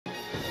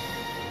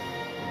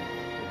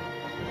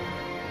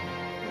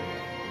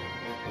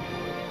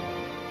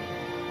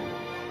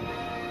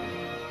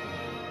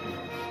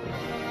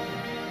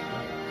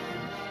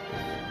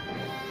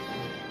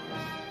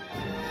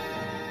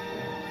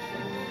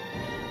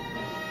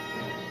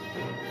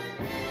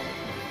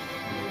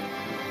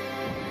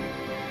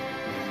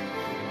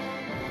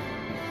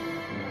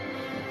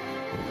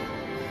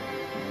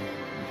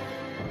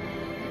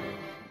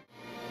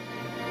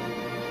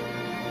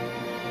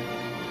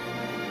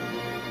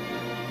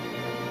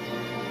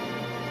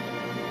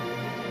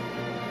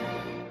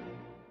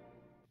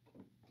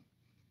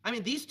I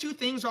mean, these two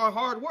things are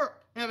hard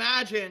work.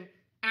 Imagine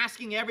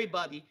asking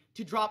everybody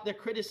to drop their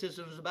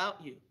criticisms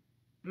about you.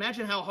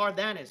 Imagine how hard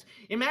that is.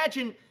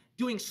 Imagine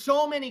doing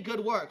so many good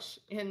works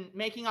in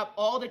making up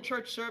all the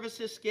church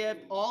services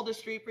skipped, all the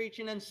street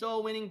preaching and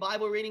soul winning,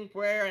 Bible reading,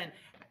 prayer, and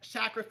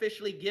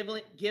sacrificially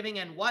giving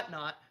and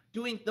whatnot,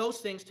 doing those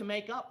things to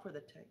make up for the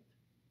taint.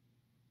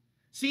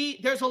 See,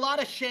 there's a lot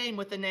of shame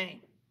with the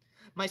name.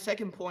 My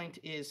second point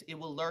is it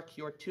will lurk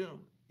your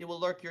tomb. It will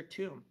lurk your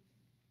tomb.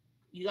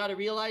 You got to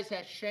realize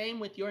that shame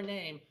with your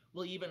name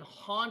will even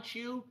haunt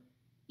you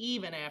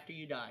even after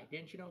you die.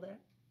 Didn't you know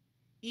that?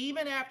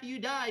 Even after you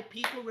die,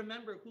 people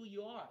remember who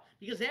you are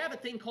because they have a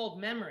thing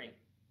called memory.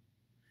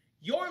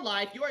 Your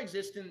life, your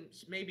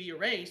existence may be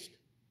erased,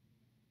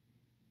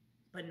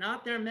 but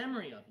not their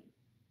memory of you.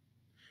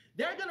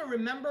 They're going to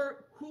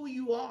remember who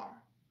you are,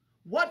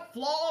 what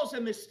flaws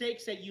and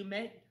mistakes that you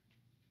made.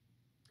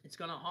 It's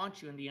going to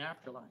haunt you in the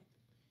afterlife.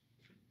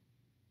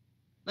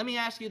 Let me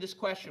ask you this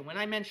question. When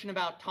I mention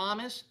about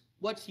Thomas,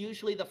 what's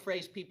usually the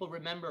phrase people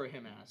remember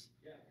him as?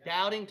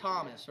 Doubting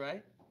Thomas,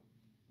 right?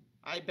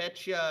 I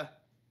bet you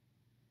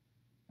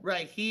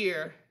right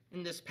here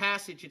in this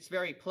passage it's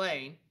very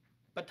plain.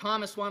 But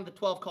Thomas, one of the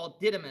 12 called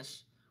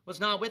Didymus, was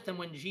not with them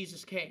when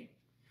Jesus came.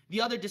 The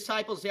other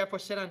disciples therefore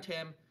said unto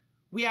him,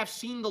 We have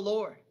seen the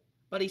Lord.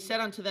 But he said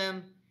unto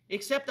them,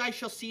 Except I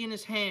shall see in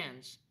his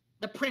hands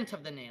the print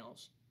of the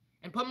nails,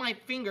 and put my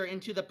finger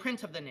into the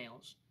print of the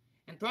nails,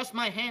 and thrust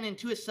my hand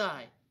into his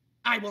side,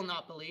 I will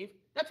not believe.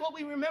 That's what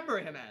we remember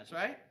him as,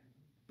 right?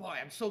 Boy,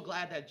 I'm so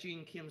glad that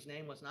Gene Kim's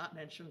name was not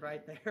mentioned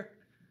right there.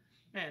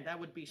 Man, that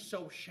would be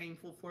so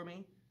shameful for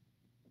me.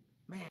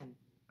 Man,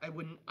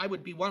 I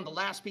would be one of the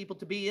last people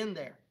to be in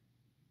there.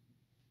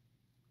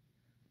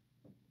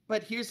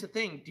 But here's the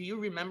thing. Do you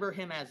remember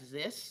him as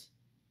this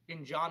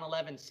in John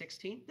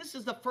 11:16? This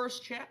is the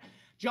first chapter.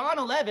 John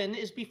 11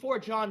 is before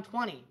John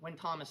 20 when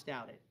Thomas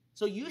doubted.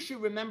 So you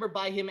should remember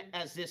by him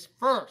as this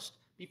first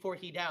before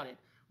he doubted.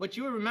 But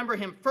you remember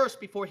him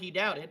first before he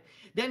doubted.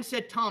 Then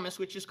said Thomas,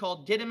 which is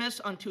called Didymus,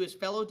 unto his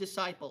fellow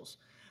disciples,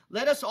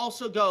 Let us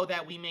also go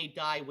that we may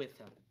die with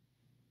him.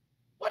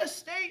 What a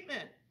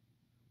statement.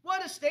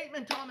 What a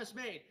statement Thomas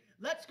made.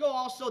 Let's go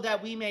also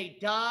that we may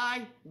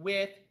die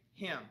with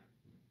him.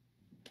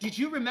 Did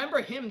you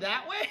remember him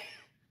that way?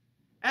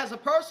 As a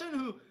person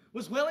who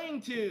was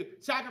willing to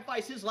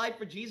sacrifice his life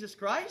for Jesus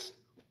Christ?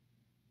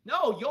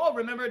 No, you all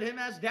remembered him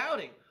as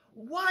doubting.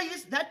 Why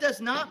is that?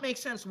 Does not make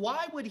sense.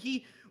 Why would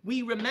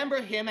we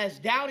remember him as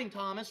doubting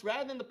Thomas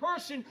rather than the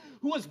person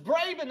who was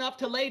brave enough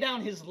to lay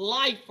down his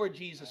life for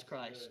Jesus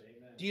Christ?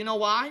 Do you know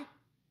why?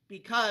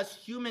 Because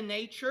human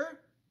nature,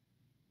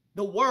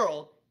 the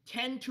world,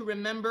 tend to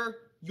remember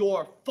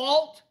your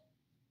fault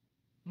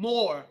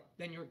more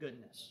than your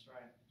goodness.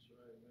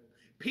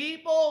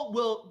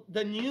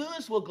 The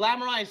news will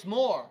glamorize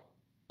more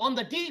on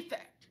the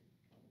defect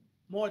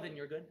more than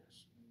your goodness.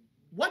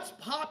 What's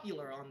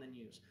popular on the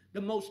news?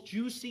 The most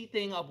juicy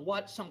thing of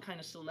what some kind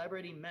of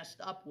celebrity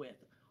messed up with,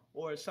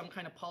 or some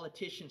kind of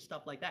politician,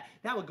 stuff like that.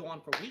 That would go on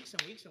for weeks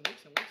and weeks and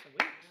weeks and weeks and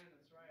weeks.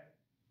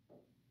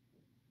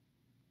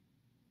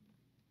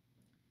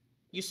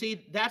 You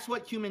see, that's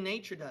what human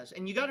nature does.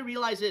 And you got to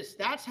realize this.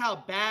 That's how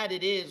bad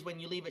it is when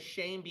you leave a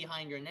shame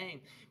behind your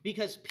name.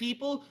 Because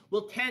people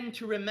will tend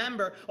to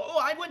remember, oh,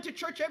 I went to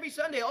church every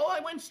Sunday. Oh, I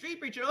went street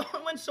preaching. Oh,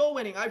 I went soul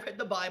winning. I read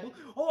the Bible.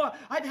 Oh,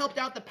 I've helped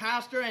out the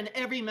pastor and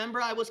every member.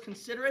 I was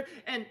considerate.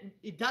 And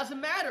it doesn't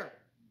matter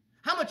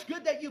how much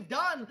good that you've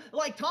done,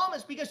 like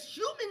Thomas, because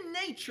human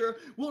nature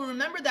will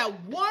remember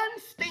that one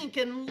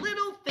stinking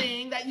little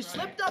thing that you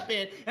slipped up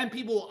in, and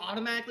people will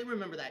automatically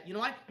remember that. You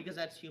know why? Because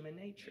that's human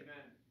nature. Amen.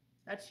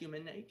 That's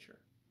human nature.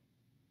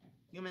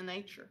 Human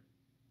nature.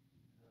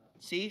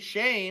 See,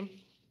 shame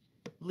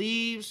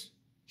leaves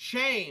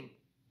shame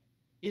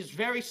is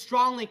very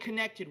strongly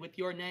connected with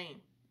your name.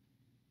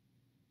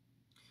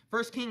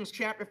 1 Kings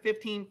chapter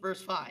 15,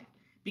 verse 5.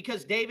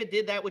 Because David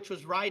did that which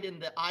was right in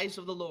the eyes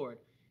of the Lord,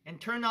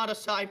 and turned not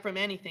aside from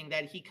anything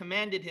that he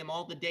commanded him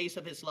all the days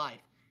of his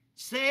life,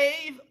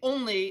 save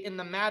only in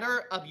the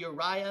matter of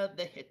Uriah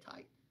the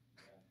Hittite.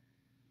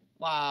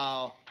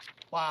 Wow.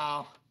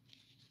 Wow.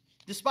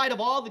 Despite of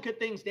all the good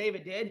things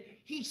David did,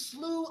 he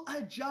slew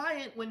a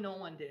giant when no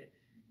one did.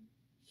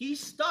 He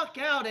stuck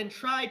out and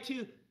tried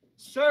to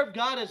serve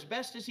God as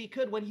best as he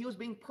could when he was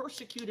being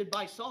persecuted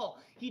by Saul.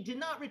 He did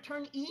not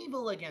return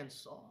evil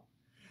against Saul.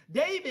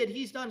 David,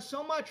 he's done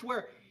so much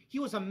where he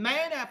was a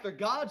man after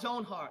God's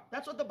own heart.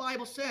 That's what the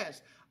Bible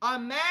says. A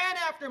man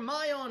after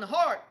my own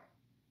heart.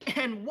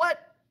 And what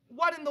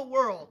in the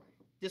world?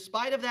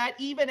 Despite of that,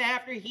 even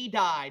after he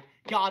died,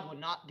 God would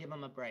not give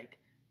him a break.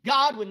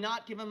 God would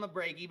not give him a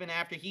break even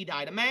after he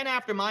died. A man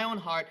after my own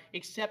heart,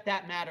 except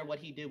that matter what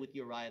he did with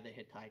Uriah the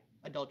Hittite.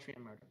 Adultery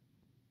and murder.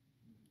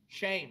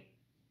 Shame.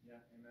 Yeah,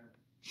 amen.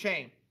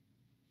 Shame.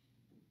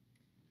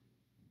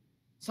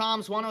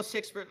 Psalms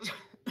 106 verse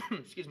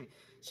excuse me.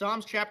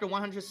 Psalms chapter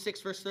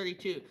 106 verse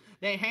 32.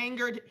 They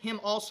hangered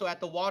him also at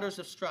the waters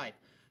of strife,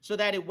 so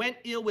that it went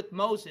ill with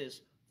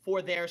Moses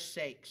for their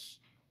sakes.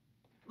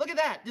 Look at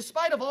that.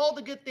 Despite of all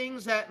the good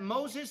things that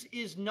Moses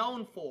is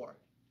known for.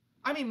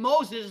 I mean,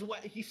 Moses,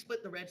 he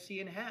split the Red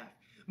Sea in half.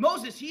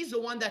 Moses, he's the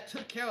one that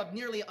took care of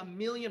nearly 1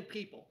 million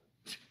people.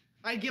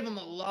 I give him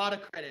a lot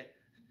of credit.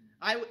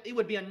 It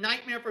would be a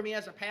nightmare for me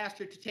as a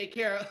pastor to take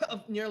care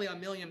of nearly 1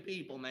 million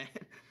people, man.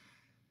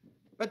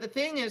 But the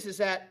thing is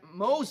that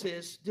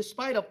Moses,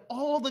 despite of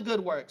all the good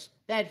works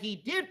that he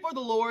did for the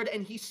Lord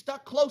and he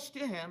stuck close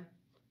to him,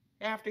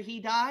 after he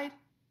died,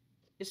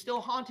 it still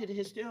haunted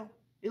his tomb.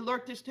 It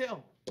lurked his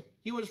tomb.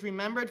 He was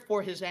remembered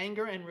for his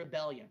anger and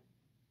rebellion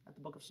at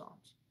the book of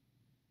Psalms.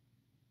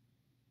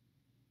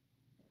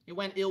 It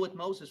went ill with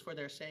Moses for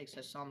their sakes,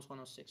 as Psalms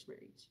 106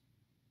 reads.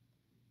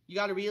 You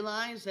got to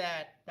realize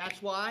that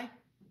that's why,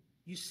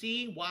 you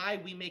see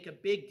why we make a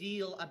big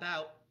deal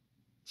about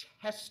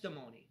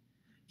testimony.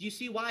 Do you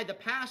see why the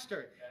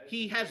pastor,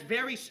 he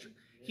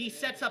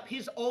sets up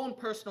his own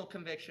personal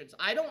convictions.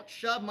 I don't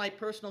shove my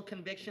personal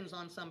convictions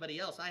on somebody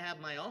else. I have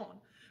my own.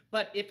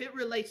 But if it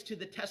relates to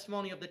the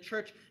testimony of the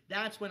church,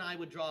 that's when I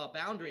would draw a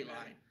boundary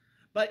line.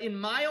 But in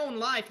my own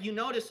life, you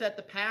notice that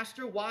the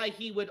pastor, why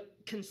he would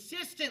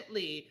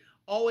consistently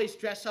always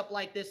dress up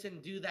like this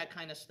and do that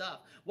kind of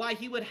stuff. Why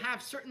he would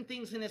have certain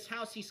things in his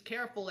house, he's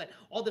careful and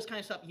all this kind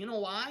of stuff. You know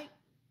why?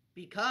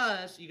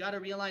 Because you got to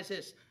realize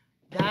this.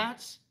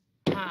 That's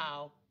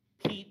how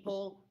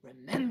people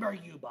remember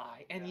you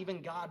by, and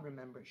even God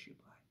remembers you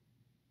by.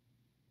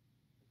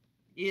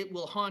 It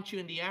will haunt you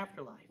in the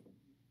afterlife.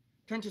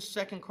 Turn to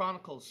 2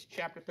 Chronicles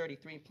chapter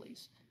 33,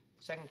 please.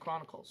 2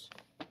 Chronicles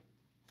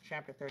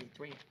chapter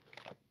 33.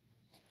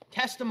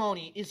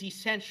 Testimony is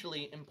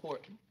essentially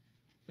important.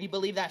 We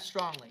believe that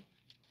strongly.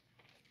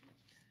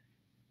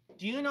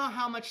 Do you know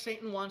how much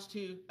Satan wants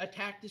to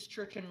attack this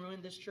church and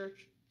ruin this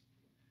church?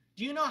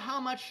 Do you know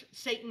how much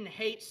Satan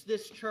hates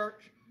this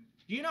church?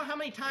 Do you know how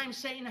many times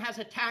Satan has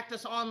attacked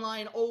us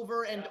online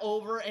over and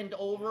over and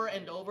over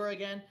and over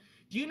again?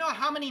 Do you know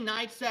how many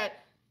nights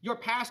that your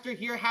pastor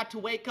here had to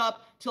wake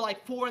up till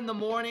like 4 in the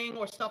morning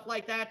or stuff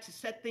like that to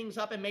set things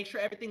up and make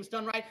sure everything's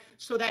done right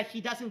so that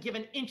he doesn't give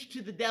an inch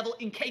to the devil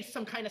in case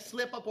some kind of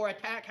slip up or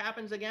attack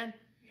happens again?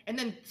 And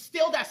then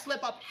still that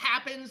slip up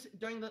happens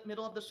during the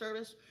middle of the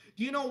service.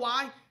 Do you know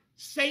why?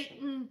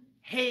 Satan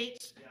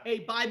hates a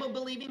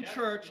Bible-believing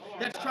church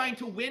that's trying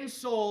to win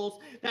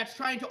souls, that's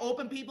trying to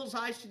open people's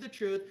eyes to the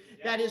truth,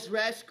 that is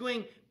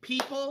rescuing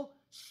people,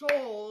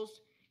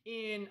 souls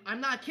in,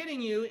 I'm not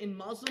kidding you, in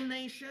Muslim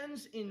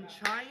nations, in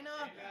China,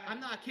 I'm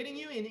not kidding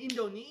you, in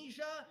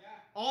Indonesia,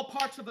 all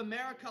parts of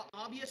America,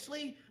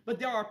 obviously, but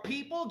there are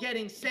people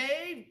getting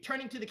saved,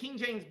 turning to the King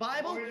James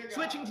Bible,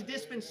 switching to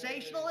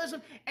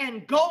dispensationalism,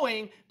 and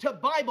going to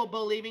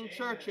Bible-believing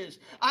churches.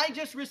 I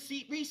just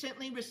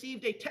recently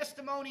received a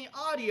testimony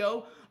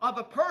audio of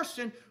a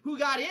person who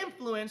got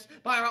influenced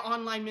by our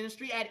online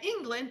ministry at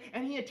England,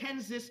 and he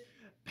attends this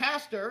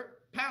Pastor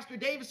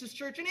Davis's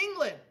church in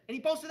England, and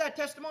he posted that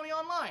testimony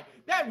online.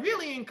 That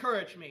really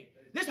encouraged me.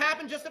 This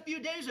happened just a few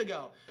days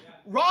ago.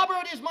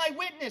 Robert is my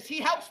witness. He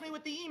helps me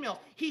with the emails.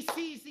 He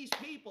sees these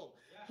people.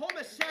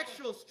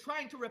 Homosexuals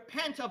trying to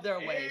repent of their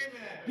ways.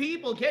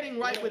 People getting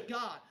right with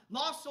God.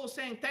 Lost souls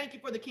saying, thank you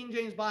for the King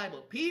James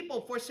Bible.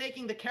 People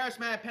forsaking the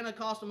charismatic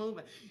Pentecostal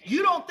movement.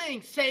 You don't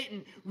think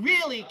Satan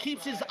really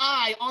keeps his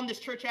eye on this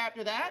church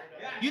after that?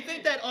 You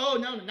think that, oh,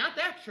 no, not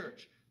that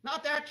church.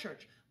 Not that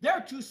church.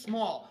 They're too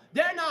small.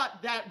 They're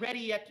not that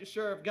ready yet to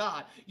serve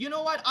God. You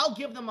know what? I'll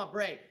give them a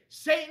break.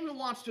 Satan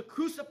wants to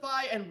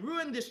crucify and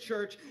ruin this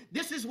church.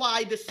 This is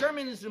why this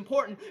sermon is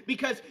important,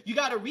 because you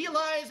got to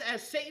realize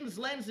as Satan's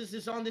lenses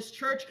is on this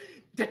church,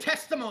 the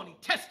testimony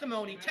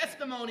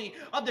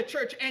of the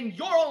church and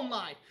your own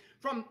life,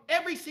 from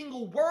every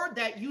single word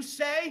that you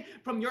say,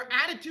 from your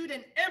attitude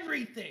and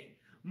everything,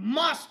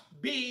 must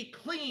be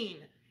clean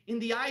in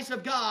the eyes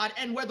of God,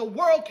 and where the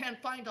world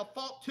can't find a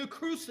fault to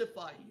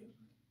crucify you.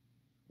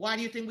 Why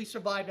do you think we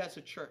survived as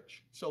a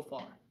church so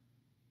far?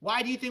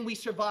 Why do you think we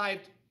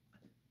survived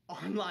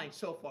online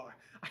so far?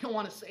 I don't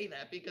want to say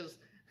that because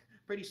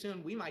pretty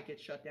soon we might get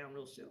shut down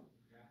real soon.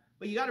 Yeah.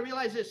 But you got to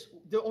realize this.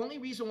 The only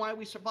reason why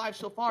we survived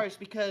so far is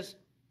because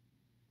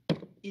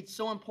it's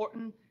so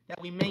important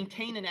that we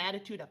maintain an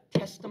attitude of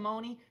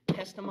testimony.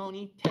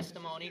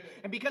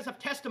 And because of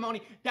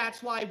testimony,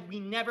 that's why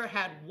we never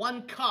had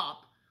one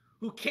cop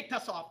who kicked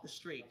us off the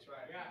street. That's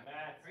right.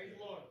 Yeah. Praise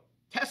the Lord.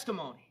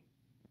 Testimony.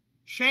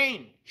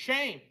 Shame.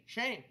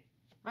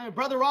 My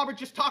brother Robert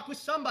just talked with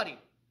somebody.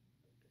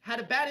 Had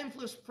a bad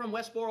influence from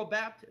Westboro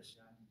Baptist.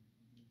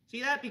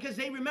 See that? Because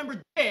they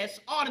remembered this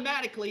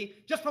automatically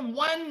just from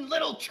one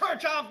little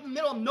church out in the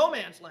middle of no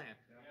man's land.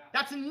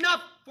 That's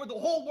enough for the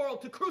whole world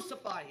to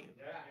crucify you.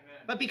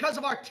 But because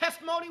of our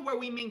testimony, where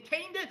we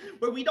maintained it,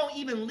 where we don't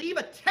even leave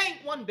a taint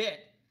one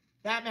bit,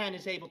 that man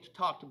is able to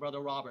talk to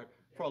Brother Robert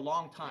for a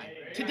long time.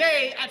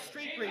 Today at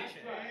street preaching.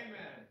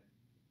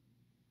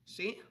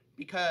 See?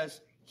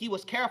 Because he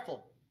was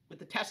careful with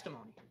the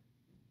testimony.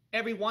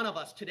 Every one of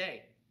us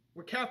today,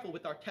 we're careful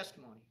with our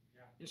testimony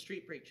in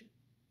street preaching.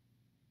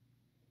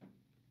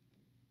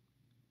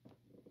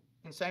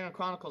 In 2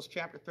 Chronicles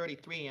chapter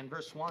 33 and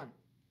verse 1.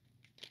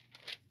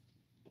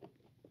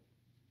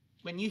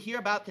 When you hear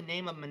about the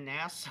name of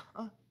Manasseh,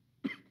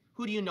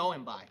 who do you know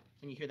him by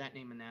when you hear that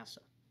name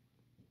Manasseh?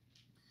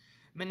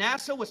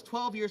 Manasseh was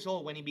 12 years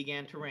old when he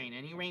began to reign,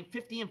 and he reigned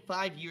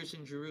 55 years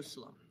in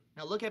Jerusalem.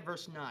 Now look at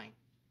verse 9.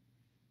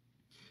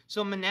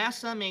 So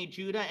Manasseh made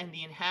Judah and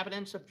the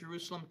inhabitants of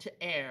Jerusalem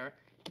to err,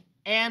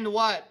 and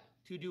what?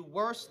 To do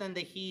worse than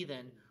the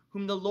heathen,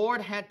 whom the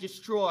Lord had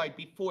destroyed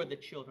before the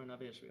children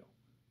of Israel.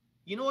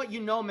 You know what you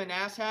know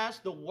Manasseh as?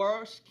 The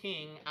worst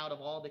king out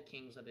of all the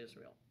kings of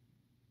Israel.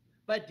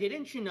 But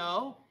didn't you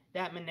know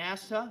that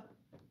Manasseh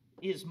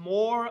is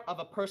more of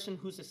a person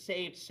who's a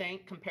saved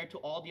saint compared to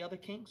all the other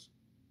kings?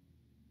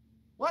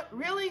 What?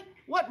 Really?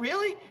 What?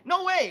 Really?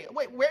 No way.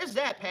 Wait, where's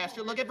that,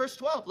 Pastor? Look at verse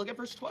 12. Look at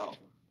verse 12.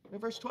 Look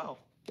at verse 12.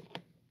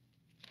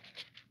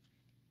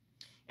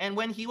 And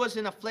when he was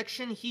in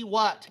affliction, he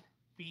what?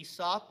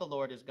 Besought the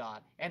Lord his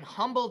God, and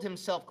humbled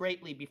himself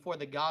greatly before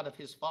the God of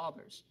his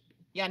fathers.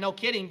 Yeah, no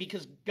kidding,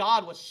 because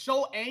God was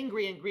so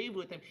angry and grieved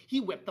with him,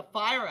 he whipped the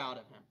fire out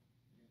of him.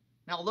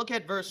 Now look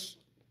at verse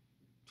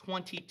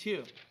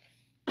 22.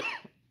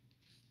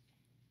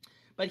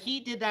 But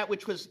he did that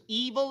which was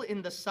evil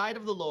in the sight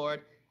of the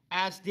Lord,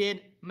 as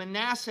did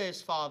Manasseh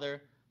his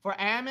father. For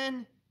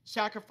Ammon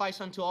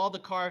sacrificed unto all the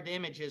carved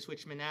images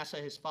which Manasseh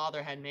his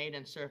father had made,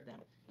 and served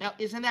them. Now,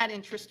 isn't that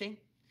interesting?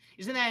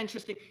 Isn't that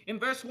interesting? In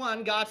verse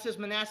 1, God says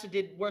Manasseh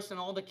did worse than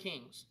all the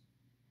kings.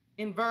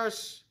 In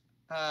verse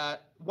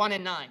 1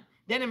 and 9.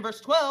 Then in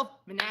verse 12,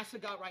 Manasseh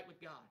got right with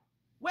God.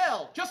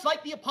 Well, just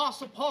like the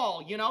Apostle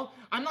Paul, you know,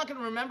 I'm not going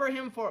to remember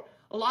him for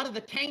a lot of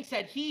the tanks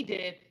that he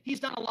did. He's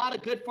done a lot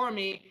of good for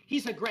me.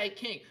 He's a great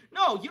king.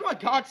 No, you know what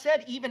God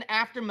said even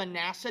after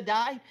Manasseh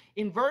died?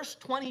 In verse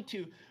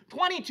 22,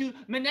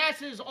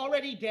 Manasseh is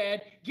already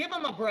dead. Give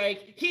him a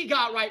break. He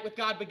got right with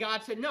God, but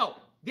God said, no,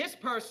 this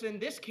person,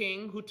 this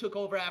king who took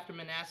over after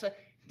Manasseh,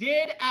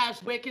 did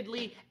as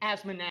wickedly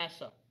as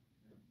Manasseh.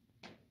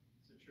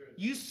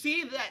 You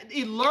see that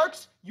it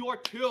lurks your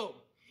tomb.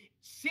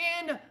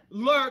 Sin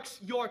lurks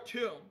your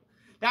tomb.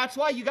 That's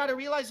why you got to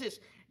realize this.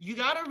 You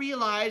got to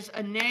realize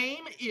a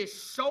name is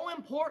so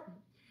important.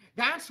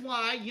 That's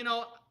why, you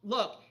know,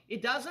 look,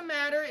 it doesn't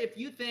matter if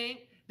you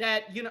think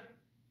that, you know,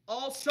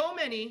 so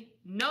many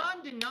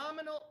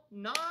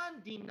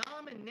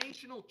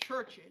non-denominational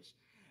churches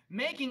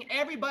making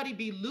everybody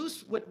be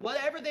loose with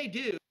whatever they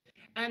do.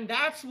 And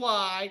that's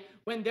why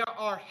when there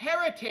are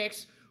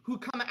heretics who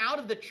come out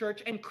of the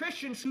church and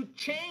Christians who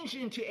change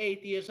into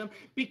atheism,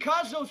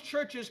 because those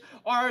churches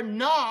are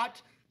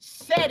not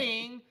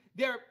setting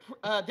their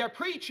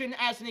preaching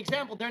as an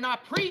example. They're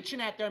not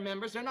preaching at their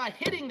members. They're not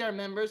hitting their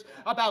members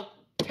about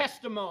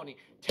testimony.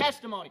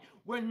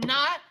 We're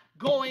not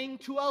going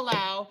to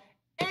allow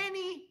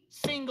any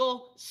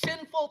single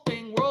sinful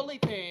thing, worldly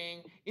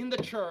thing in the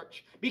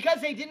church.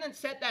 Because they didn't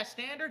set that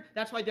standard,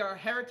 that's why there are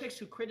heretics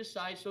who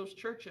criticize those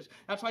churches.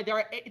 That's why there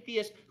are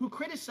atheists who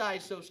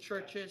criticize those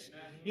churches.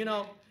 You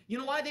know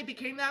why they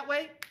became that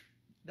way?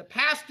 The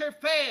pastor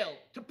failed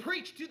to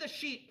preach to the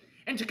sheep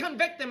and to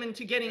convict them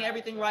into getting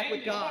everything right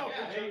with God.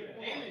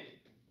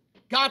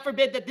 God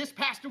forbid that this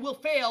pastor will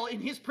fail in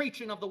his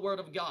preaching of the Word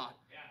of God.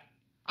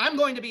 I'm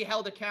going to be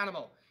held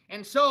accountable.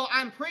 And so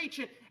I'm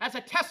preaching as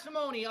a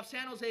testimony of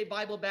San Jose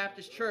Bible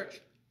Baptist Church.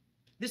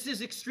 This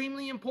is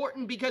extremely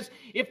important because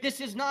if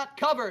this is not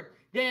covered,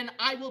 then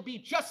I will be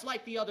just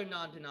like the other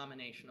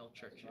non-denominational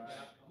churches.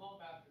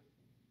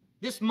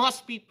 This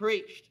must be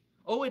preached.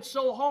 Oh, it's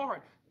so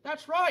hard.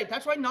 That's right.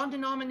 That's why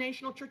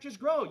non-denominational churches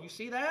grow. You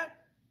see that?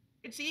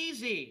 It's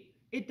easy.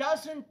 It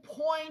doesn't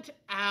point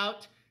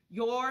out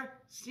your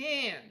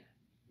sin.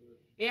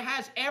 It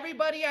has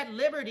everybody at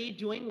liberty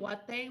doing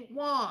what they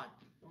want.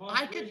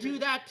 I could do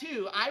that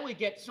too. I would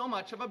get so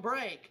much of a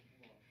break.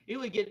 It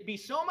would be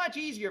so much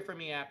easier for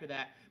me after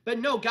that. But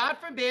no, God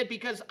forbid,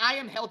 because I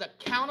am held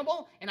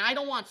accountable and I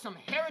don't want some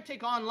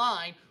heretic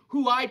online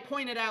who I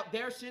pointed out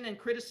their sin and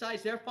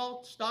criticized their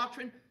false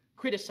doctrine,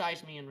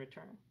 criticize me in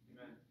return.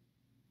 Amen.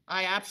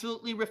 I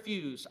absolutely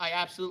refuse. I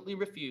absolutely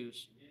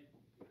refuse.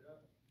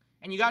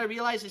 And you got to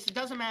realize this. It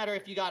doesn't matter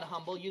if you got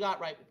humble. You got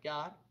right with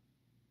God.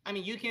 I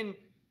mean, you can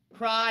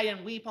cry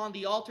and weep on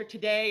the altar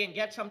today and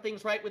get some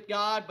things right with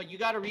God, but you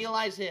got to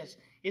realize this,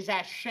 is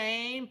that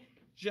shame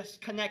just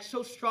connects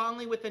so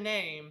strongly with the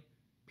name,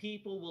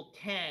 people will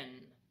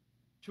tend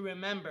to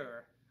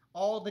remember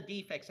all the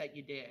defects that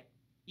you did,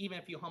 even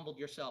if you humbled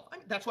yourself. I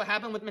mean, that's what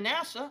happened with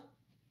Manasseh.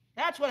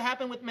 That's what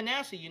happened with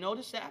Manasseh. You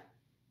notice that?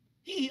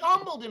 He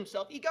humbled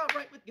himself. He got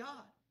right with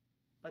God.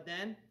 But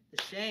then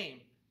the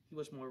shame, he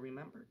was more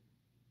remembered.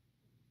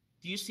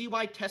 Do you see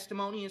why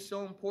testimony is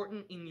so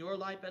important in your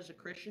life as a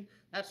Christian?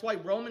 That's why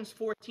Romans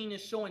 14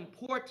 is so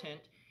important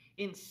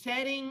in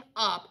setting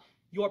up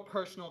your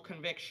personal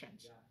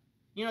convictions. Yeah.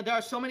 You know, there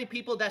are so many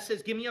people that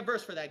says, give me a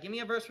verse for that, give me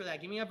a verse for that,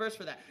 give me a verse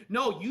for that.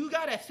 No, you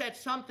got to set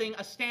something,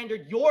 a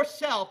standard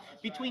yourself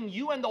between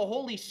you and the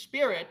Holy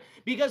Spirit,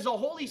 because the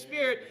Holy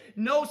Spirit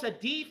knows a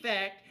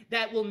defect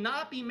that will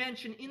not be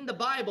mentioned in the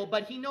Bible,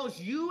 but he knows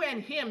you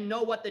and him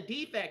know what the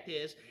defect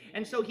is.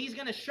 And so he's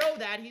going to show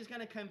that. He's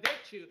going to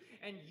convict you.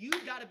 And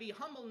you've got to be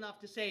humble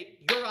enough to say,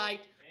 you're right,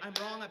 I'm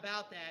wrong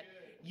about that.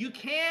 You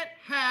can't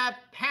have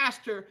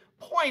pastor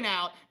point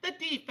out the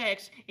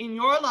defects in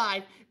your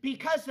life,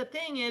 because the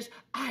thing is,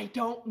 I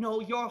don't know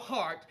your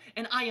heart,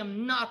 and I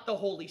am not the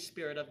Holy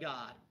Spirit of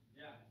God.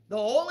 Yeah. The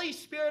Holy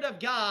Spirit of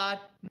God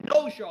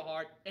knows your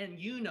heart, and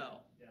you know.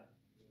 Yeah.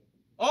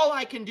 All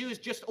I can do is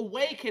just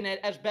awaken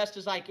it as best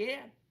as I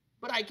can,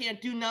 but I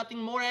can't do nothing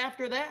more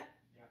after that.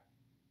 Yeah.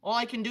 All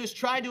I can do is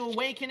try to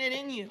awaken it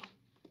in you,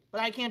 but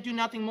I can't do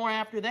nothing more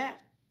after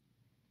that.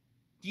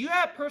 Do you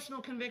have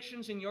personal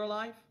convictions in your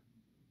life?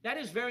 That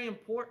is very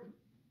important.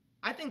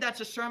 I think that's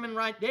a sermon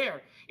right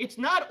there. It's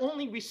not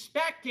only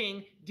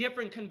respecting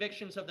different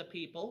convictions of the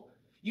people.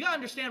 You got to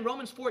understand,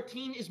 Romans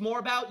 14 is more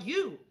about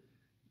you.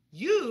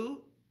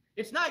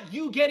 It's not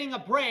you getting a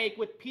break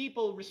with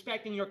people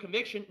respecting your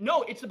conviction.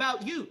 No, it's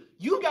about you.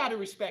 You got to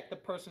respect the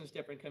person's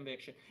different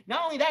conviction.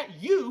 Not only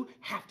that, you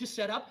have to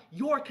set up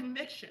your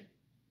conviction.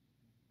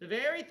 The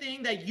very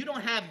thing that you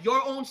don't have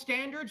your own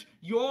standards,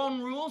 your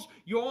own rules,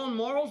 your own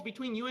morals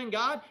between you and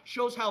God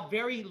shows how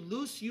very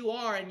loose you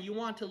are, and you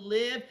want to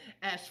live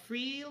as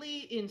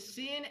freely in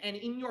sin and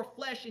in your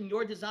flesh and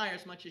your desire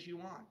as much as you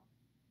want.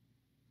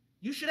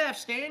 You should have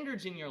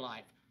standards in your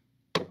life.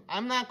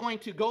 I'm not going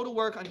to go to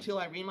work until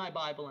I read my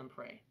Bible and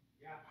pray.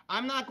 Yeah.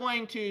 I'm not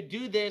going to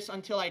do this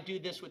until I do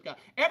this with God.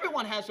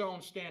 Everyone has their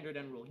own standard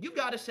and rule. You've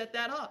got to set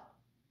that up.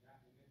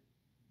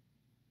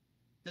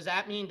 Does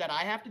that mean that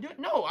I have to do it?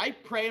 No, I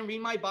pray and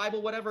read my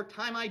Bible whatever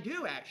time I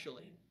do,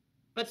 actually.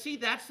 But see,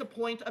 that's the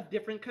point of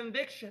different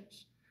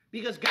convictions.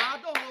 Because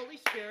God, the Holy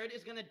Spirit,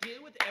 is going to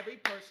deal with every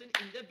person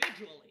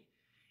individually.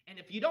 And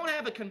if you don't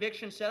have a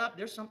conviction set up,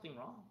 there's something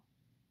wrong.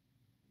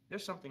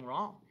 There's something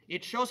wrong.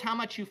 It shows how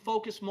much you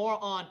focus more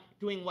on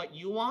doing what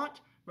you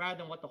want rather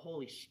than what the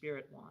Holy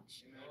Spirit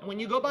wants. Amen. And when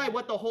you go by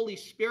what the Holy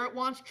Spirit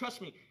wants,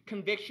 trust me,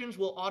 convictions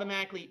will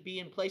automatically be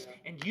in place,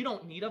 and you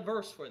don't need a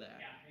verse for that.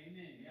 Yeah.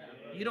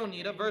 You don't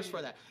need a verse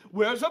for that.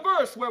 Where's a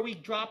verse where we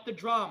drop the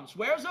drums?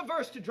 Where's a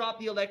verse to drop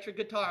the electric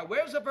guitar?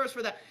 Where's a verse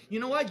for that? You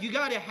know what? You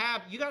got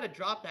to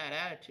drop that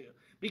attitude.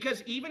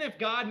 Because even if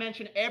God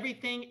mentioned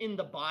everything in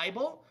the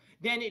Bible,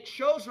 then it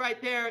shows right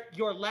there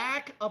your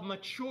lack of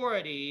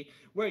maturity,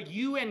 where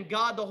you and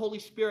God, the Holy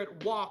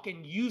Spirit, walk,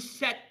 and you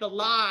set the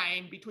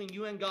line between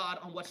you and God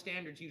on what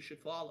standards you should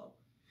follow.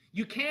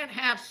 You can't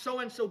have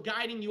so-and-so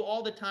guiding you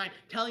all the time,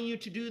 telling you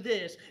to do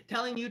this,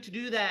 telling you to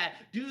do that,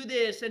 do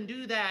this and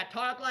do that,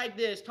 talk like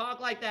this, talk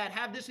like that,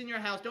 have this in your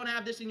house, don't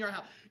have this in your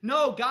house.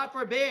 No, God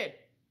forbid.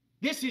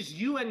 This is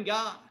you and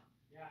God.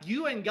 Yeah.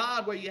 You and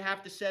God, where you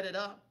have to set it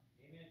up.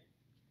 Amen.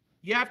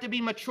 You have to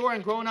be mature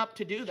and grown up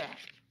to do that.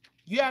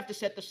 You have to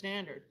set the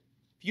standard.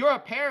 If you're a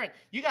parent,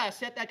 you got to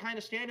set that kind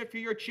of standard for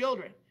your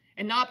children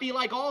and not be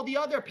like all the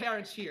other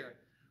parents here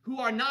who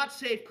are not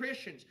saved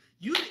Christians.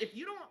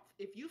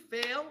 If you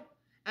fail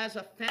as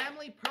a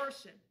family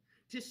person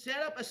to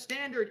set up a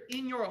standard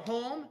in your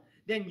home,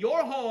 then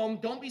your home,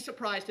 don't be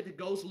surprised if it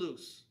goes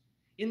loose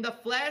in the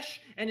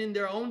flesh and in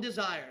their own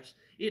desires.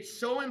 It's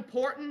so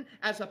important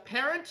as a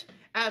parent,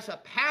 as a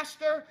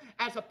pastor,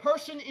 as a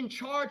person in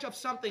charge of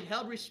something,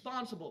 held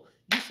responsible,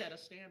 you set a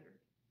standard.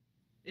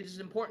 It is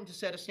important to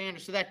set a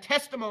standard so that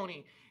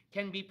testimony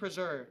can be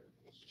preserved.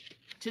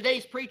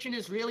 Today's preaching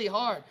is really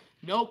hard.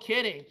 No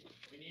kidding.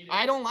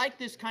 I don't like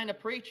this kind of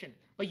preaching.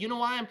 But you know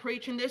why I'm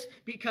preaching this?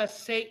 Because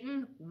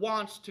Satan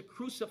wants to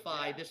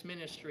crucify this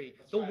ministry.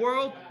 The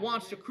world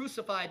wants to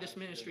crucify this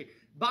ministry.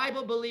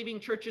 Bible-believing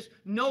churches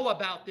know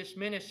about this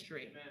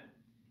ministry.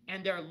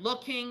 And they're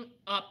looking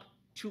up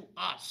to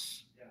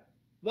us.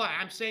 Why?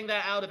 I'm saying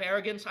that out of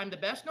arrogance, I'm the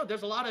best? No,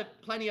 there's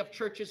plenty of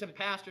churches and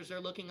pastors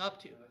they're looking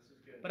up to.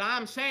 But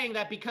I'm saying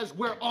that because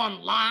we're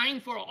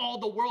online for all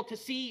the world to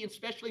see,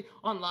 especially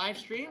on live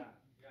stream,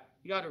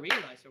 you got to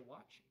realize they're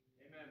watching.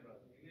 Amen, brother.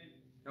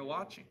 They're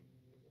watching.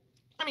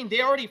 I mean,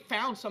 they already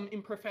found some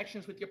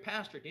imperfections with your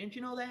pastor. Didn't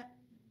you know that?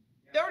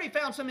 They already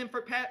found some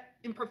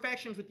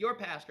imperfections with your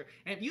pastor.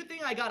 And if you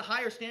think I got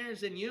higher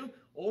standards than you,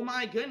 oh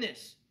my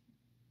goodness.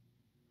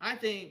 I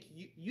think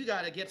you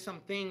got to get some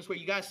things where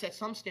you got to set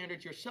some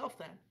standards yourself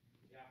then.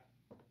 Yeah.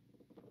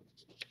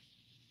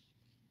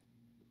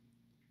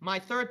 My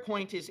third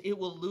point is it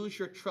will lose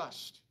your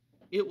trust.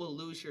 It will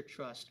lose your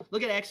trust.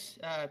 Look at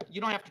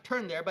you don't have to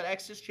turn there, but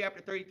Exodus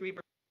chapter 33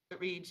 verse it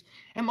reads,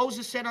 "And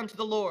Moses said unto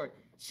the Lord,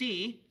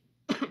 See,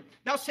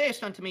 thou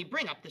sayest unto me,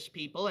 Bring up this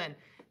people, and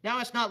thou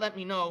hast not let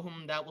me know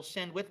whom thou wilt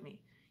send with me.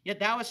 Yet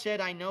thou hast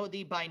said, I know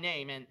thee by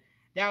name, and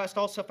thou hast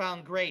also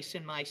found grace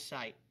in my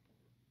sight."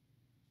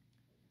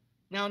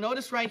 Now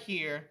notice right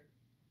here,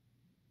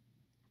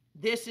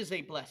 this is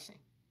a blessing.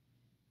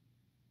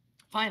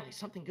 Finally,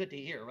 something good to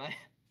hear, right?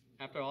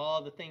 After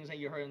all the things that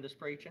you heard in this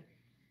preaching.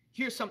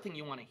 Here's something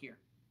you want to hear.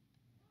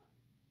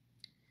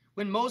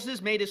 When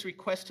Moses made his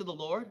request to the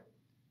Lord,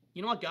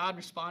 you know what God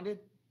responded?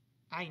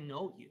 I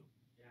know you.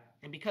 Yeah.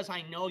 And because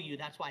I know you,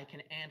 that's why I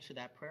can answer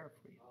that prayer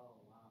for you. Oh,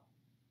 wow.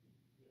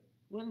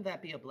 Wouldn't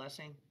that be a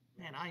blessing?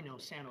 Man, I know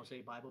San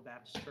Jose Bible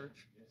Baptist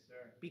Church. Yes,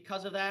 sir.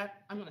 Because of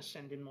that, I'm going to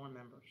send in more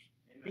members.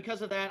 Amen.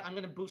 Because of that, I'm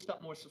going to boost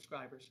up more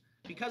subscribers.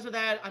 Because of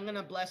that, I'm going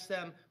to bless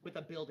them with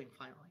a building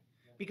finally.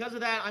 Because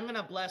of that, I'm going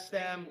to bless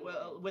them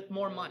with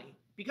more money.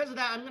 Because of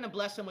that, I'm going to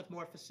bless them with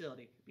more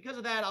facility. Because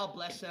of that, I'll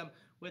bless them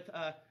with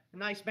a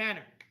nice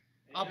banner.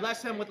 I'll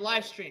bless them with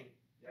live stream.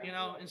 You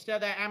know, instead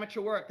of that amateur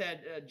work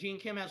that Gene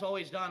Kim has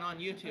always done on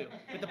YouTube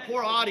with the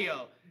poor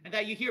audio and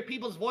that you hear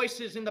people's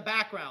voices in the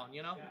background,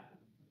 you know.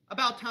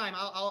 About time,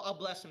 I'll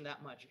bless him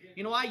that much.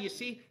 You know why? You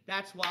see,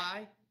 that's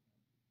why.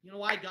 You know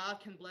why God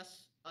can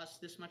bless us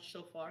this much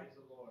so far?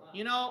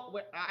 You know,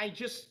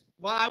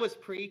 while I was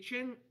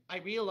preaching, I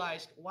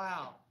realized,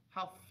 wow,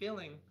 how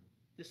filling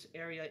this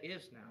area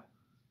is now.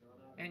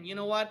 And you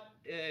know what?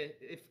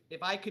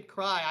 If I could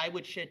cry, I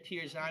would shed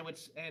tears,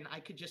 and I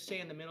could just say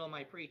in the middle of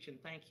my preaching,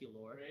 "Thank you,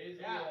 Lord. Praise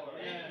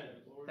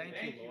the Lord. Thank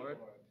you, Lord."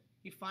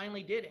 He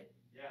finally did it.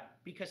 Yeah.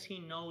 Because he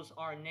knows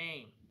our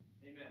name.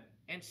 Amen.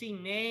 And see,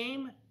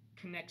 name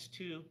connects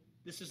to,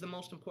 this is the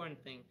most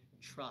important thing,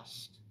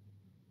 trust.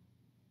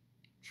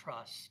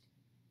 Trust.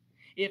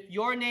 If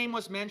your name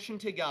was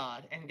mentioned to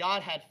God, and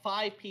God had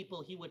 5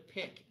 people he would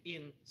pick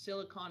in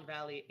Silicon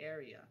Valley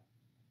area,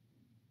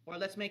 or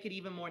let's make it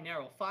even more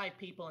narrow, 5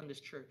 people in this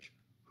church,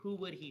 who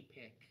would he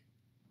pick?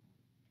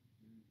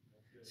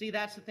 See,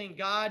 that's the thing.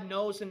 God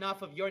knows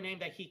enough of your name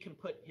that he can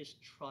put his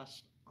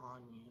trust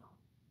on you.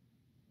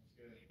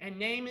 And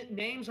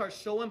names are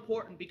so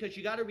important, because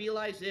you got to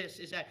realize this,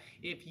 is that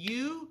if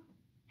you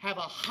have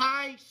a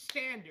high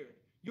standard,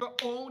 your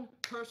own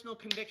personal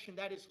conviction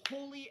that is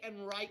holy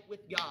and right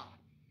with God,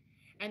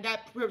 and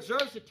that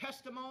preserves the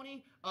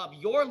testimony of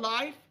your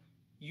life,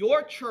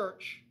 your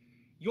church,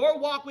 your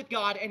walk with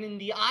God, and in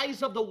the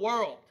eyes of the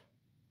world,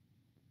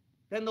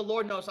 then the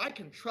Lord knows I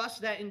can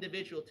trust that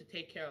individual to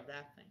take care of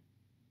that thing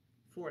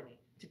for me,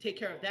 to take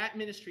care of that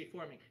ministry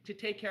for me, to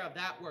take care of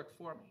that work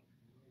for me.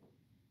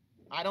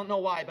 I don't know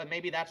why, but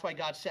maybe that's why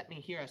God set me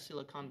here at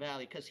Silicon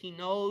Valley, because he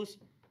knows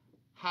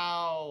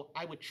how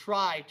I would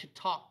try to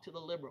talk to the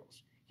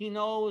liberals. He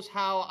knows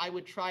how I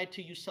would try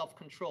to use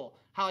self-control,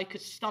 how I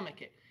could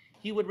stomach it.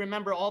 He would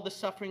remember all the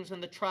sufferings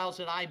and the trials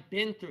that I've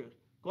been through,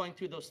 going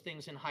through those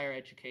things in higher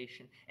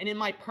education and in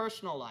my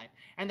personal life.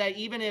 And that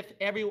even if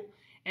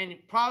and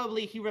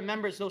probably he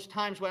remembers those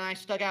times when I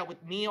stuck out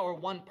with me or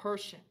one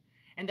person,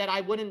 and that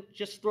I wouldn't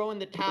just throw in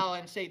the towel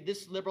and say,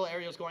 this liberal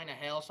area is going to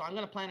hell, so I'm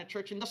going to plant a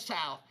church in the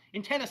South,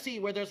 in Tennessee,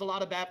 where there's a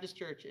lot of Baptist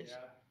churches.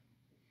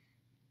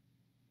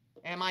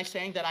 Yeah. Am I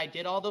saying that I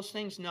did all those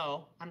things?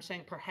 No. I'm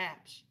saying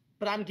perhaps.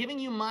 But I'm giving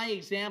you my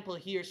example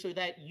here so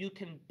that you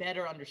can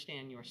better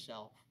understand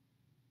yourself.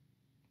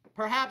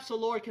 Perhaps the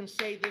Lord can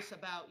say this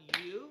about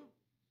you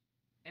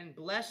and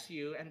bless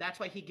you, and that's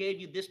why he gave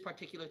you this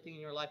particular thing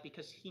in your life,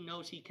 because he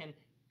knows he can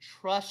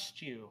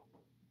trust you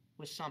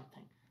with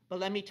something. But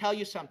let me tell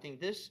you something,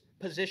 this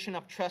position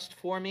of trust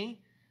for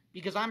me,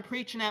 because I'm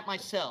preaching at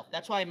myself.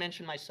 That's why I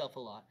mention myself a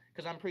lot,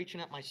 because I'm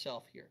preaching at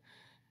myself here.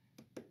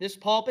 This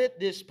pulpit,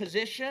 this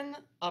position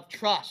of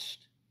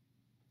trust,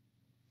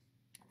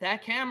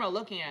 that camera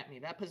looking at me,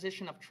 that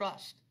position of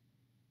trust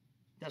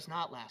does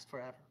not last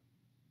forever.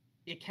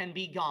 It can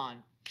be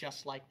gone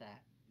just like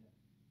that.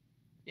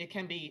 It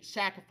can be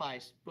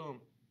sacrificed, boom,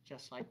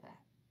 just like that.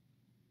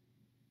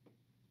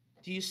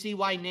 Do you see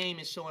why name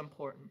is so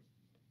important?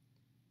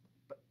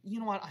 But you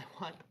know what I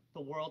want the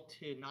world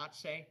to not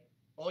say?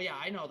 Oh yeah,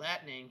 I know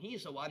that name.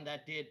 He's the one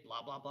that did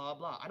blah, blah, blah,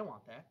 blah. I don't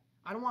want that.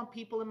 I don't want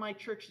people in my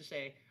church to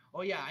say,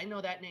 oh yeah, I know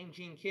that name,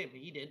 Gene Kim.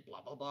 He did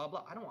blah, blah, blah,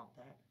 blah. I don't want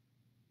that.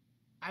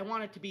 I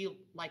want it to be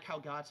like how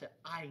God said,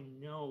 I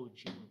know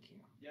Gene Kim.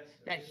 Yes,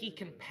 that he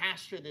can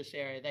pastor this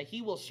area, that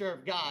he will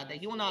serve God, that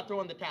he will not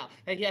throw in the towel,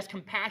 that he has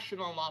compassion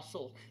on lost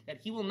souls, that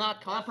he will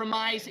not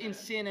compromise in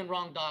sin and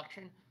wrong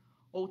doctrine.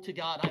 Oh, to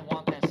God, I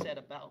want that said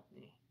about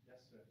me. Yes,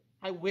 sir.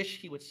 I wish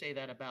he would say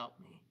that about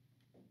me.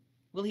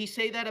 Will he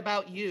say that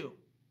about you?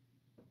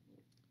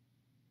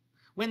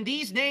 When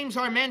these names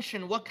are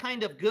mentioned, what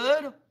kind of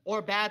good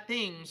or bad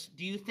things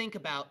do you think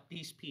about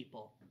these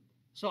people?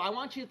 So I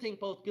want you to think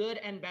both good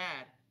and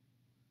bad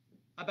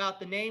about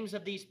the names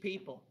of these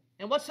people.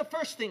 And what's the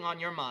first thing on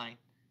your mind?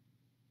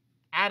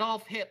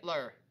 Adolf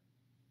Hitler,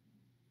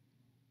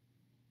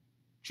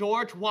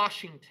 George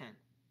Washington,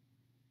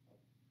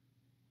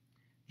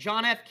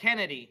 John F.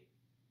 Kennedy,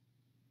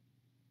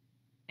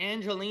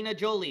 Angelina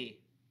Jolie,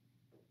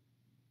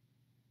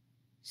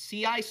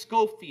 C.I.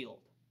 Scofield,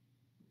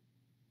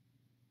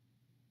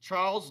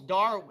 Charles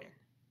Darwin,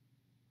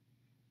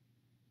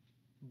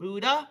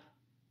 Buddha,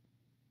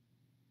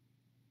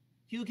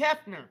 Hugh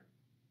Hefner,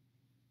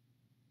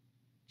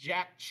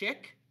 Jack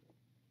Chick,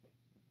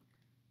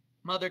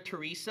 Mother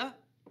Teresa,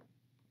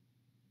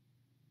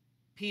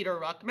 Peter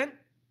Ruckman,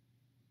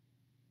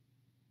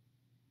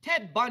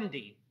 Ted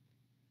Bundy,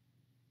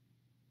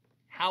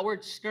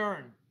 Howard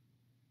Stern,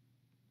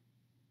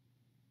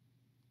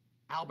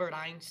 Albert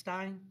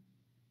Einstein,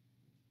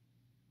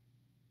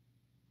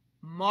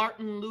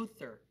 Martin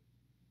Luther,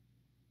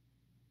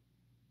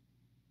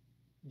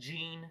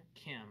 Gene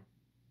Kim,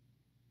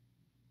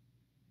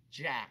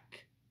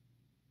 Jack,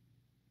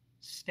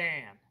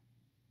 Stan,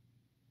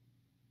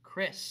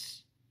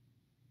 Chris,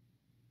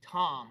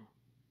 Tom,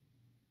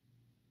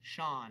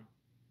 Sean,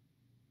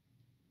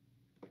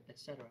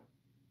 etc.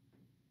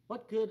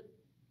 What good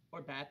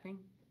or bad thing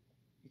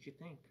did you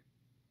think?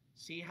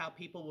 See how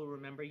people will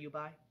remember you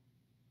by?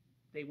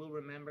 They will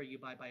remember you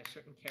by a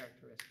certain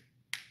characteristic,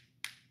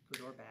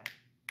 good or bad.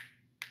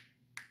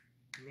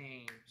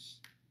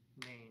 Names.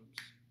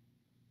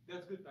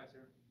 That's good, Pastor.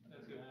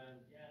 That's good.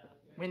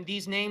 When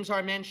these names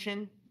are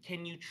mentioned,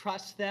 can you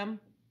trust them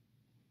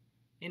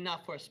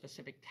enough for a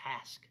specific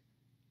task?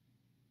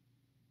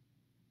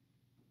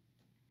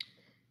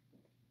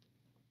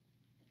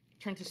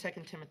 Turn to 2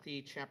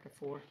 Timothy chapter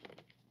 4.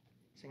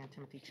 2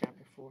 Timothy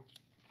chapter 4.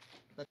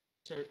 Let's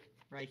insert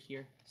right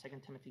here, 2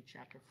 Timothy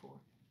chapter 4.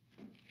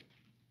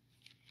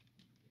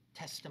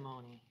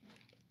 Testimony.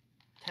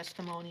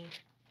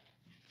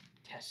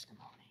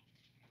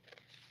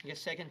 We get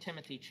 2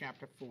 Timothy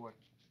chapter 4.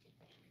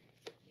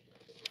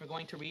 We're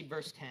going to read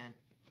verse 10.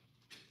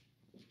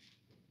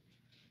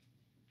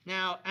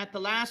 Now, at the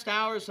last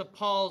hours of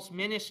Paul's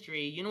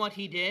ministry, you know what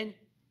he did?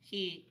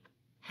 He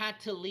had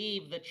to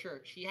leave the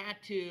church. He had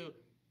to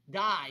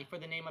die for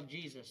the name of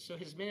Jesus. So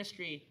his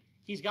ministry,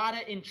 he's got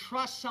to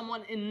entrust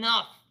someone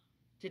enough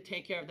to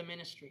take care of the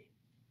ministry.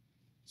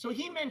 So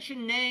he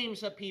mentioned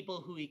names of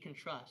people who he can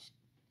trust.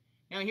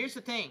 Now, here's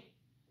the thing.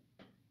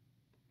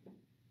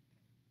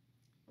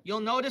 You'll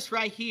notice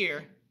right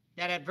here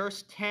that at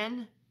verse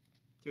 10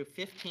 through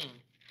 15,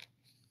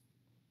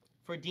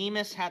 for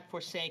Demas hath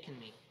forsaken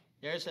me.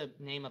 There's a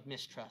name of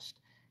mistrust.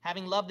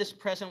 Having loved this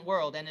present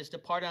world, and is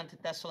departed unto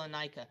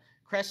Thessalonica,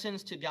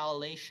 Crescens to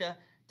Galatia,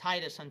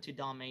 Titus unto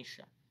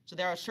Dalmatia. So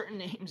there are certain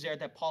names there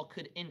that Paul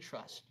could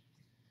entrust.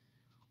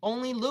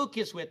 Only Luke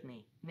is with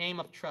me,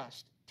 name of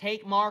trust.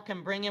 Take Mark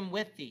and bring him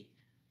with thee,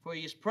 for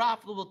he is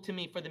profitable to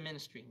me for the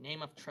ministry,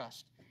 name of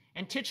trust.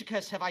 And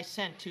Tychicus have I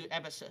sent to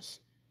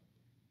Ephesus.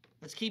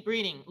 Let's keep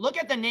reading. Look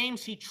at the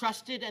names he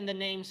trusted and the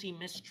names he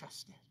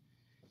mistrusted.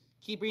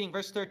 Keep reading,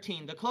 verse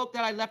 13. The cloak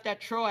that I left at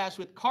Troas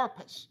with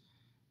Carpus,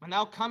 when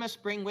thou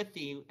comest, bring with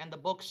thee, and the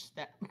books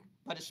that,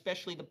 but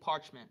especially the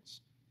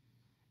parchments.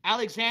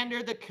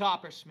 Alexander the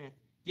coppersmith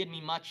did me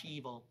much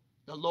evil.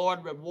 The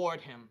Lord reward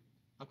him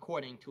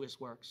according to his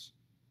works.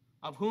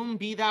 Of whom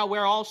be thou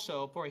aware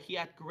also, for he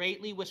hath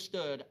greatly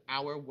withstood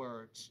our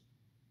words.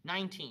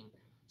 19.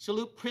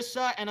 Salute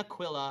Prisca and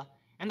Aquila,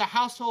 and the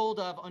household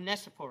of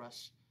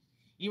Onesiphorus.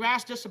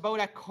 Erastus abode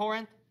at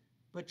Corinth,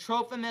 but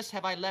Trophimus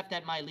have I left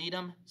at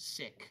Miletum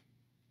sick.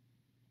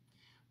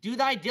 Do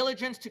thy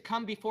diligence to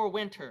come before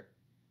winter.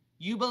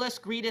 Eubulus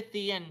greeteth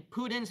thee, and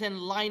Pudens and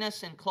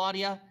Linus and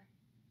Claudia,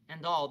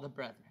 and all the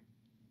brethren.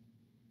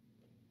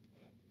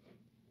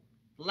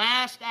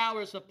 Last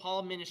hours of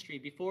Paul's ministry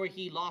before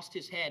he lost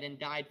his head and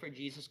died for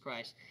Jesus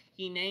Christ,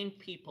 he named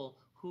people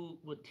who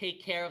would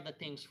take care of the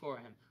things for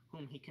him,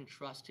 whom he can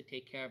trust to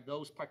take care of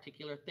those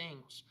particular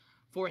things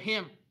for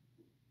him.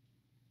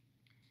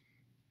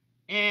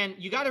 And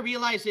you got to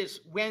realize this,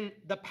 when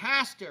the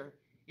pastor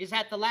is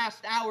at the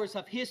last hours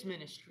of his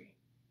ministry,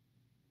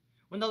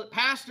 when the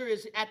pastor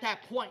is at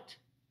that point,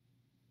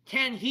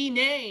 can he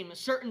name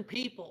certain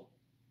people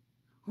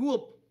who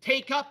will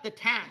take up the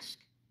task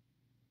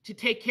to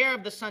take care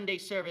of the Sunday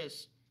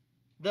service,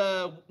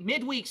 the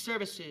midweek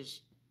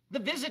services, the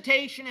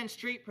visitation and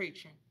street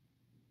preaching?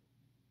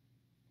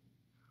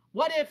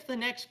 What if the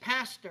next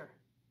pastor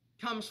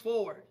comes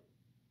forward?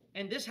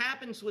 And this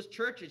happens with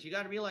churches. You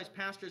got to realize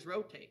pastors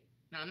rotate.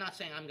 Now, I'm not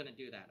saying I'm going to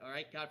do that, all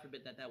right? God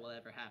forbid that will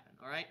ever happen,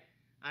 all right?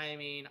 I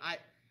mean,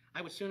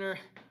 I would sooner,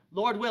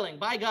 Lord willing,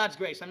 by God's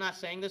grace, I'm not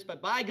saying this, but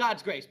by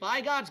God's grace,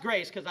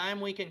 because I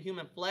am weak in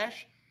human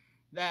flesh,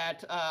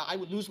 that I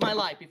would lose my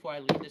life before I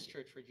leave this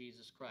church for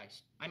Jesus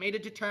Christ. I made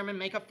it determined,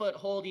 make a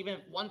foothold, even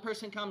if one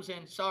person comes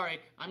in, sorry,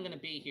 I'm going to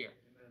be here.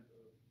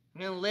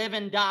 I'm going to live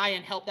and die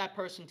and help that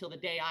person till the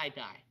day I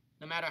die.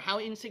 No matter how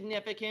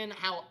insignificant,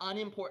 how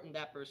unimportant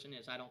that person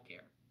is, I don't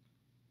care.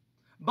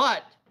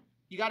 But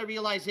you got to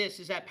realize this,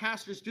 is that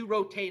pastors do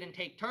rotate and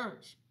take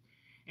turns.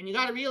 And you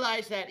got to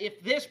realize that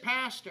if this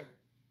pastor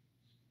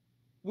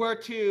were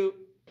to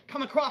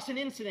come across an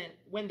incident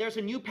when there's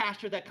a new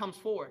pastor that comes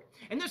forward,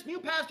 and this new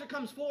pastor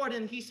comes forward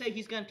and he say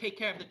he's going to take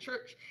care of the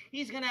church,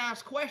 he's going to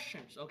ask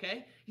questions,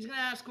 okay? He's going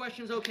to ask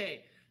questions,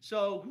 okay,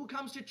 so who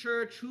comes to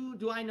church? Who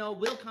do I know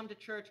will come to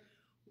church?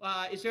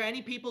 Is there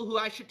any people who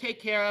I should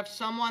take care of?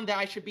 Someone that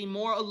I should be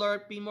more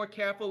alert, be more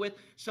careful with?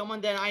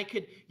 Someone that I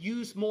could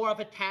use more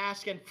of a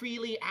task and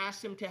freely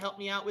ask them to help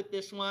me out with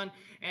this one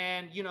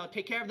and, you know,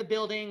 take care of the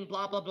building,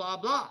 blah, blah, blah,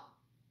 blah.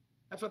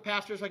 That's what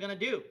pastors are going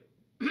to do.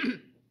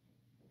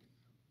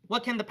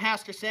 What can the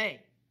pastor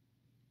say?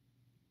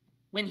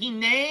 When he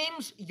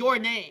names your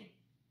name,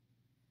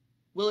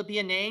 will it be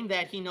a name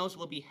that he knows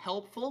will be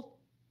helpful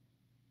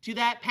to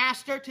that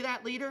pastor, to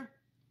that leader,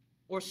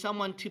 or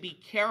someone to be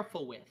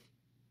careful with?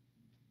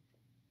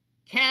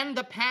 Can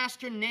the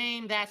pastor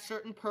name that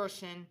certain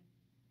person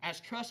as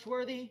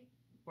trustworthy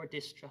or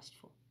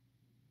distrustful?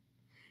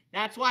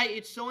 That's why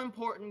it's so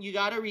important. You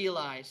got to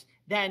realize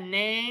that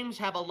names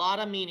have a lot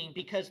of meaning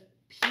because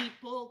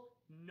people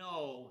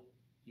know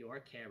your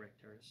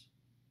characters.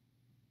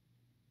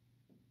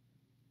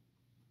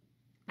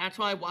 That's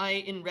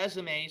why in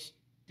resumes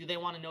do they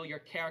want to know your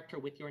character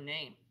with your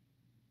name?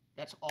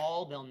 That's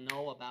all they'll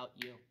know about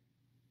you.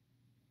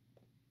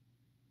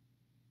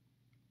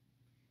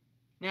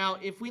 Now,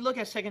 if we look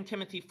at 2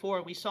 Timothy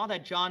 4, we saw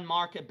that John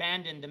Mark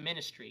abandoned the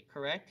ministry,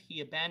 correct?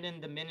 He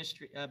abandoned the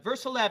ministry.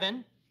 Verse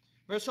 11,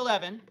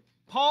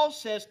 Paul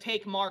says,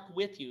 take Mark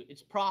with you.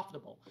 It's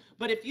profitable.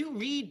 But if you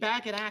read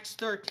back at Acts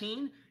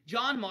 13,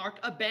 John Mark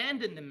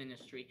abandoned the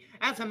ministry.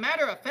 As a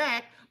matter of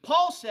fact,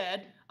 Paul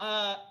said,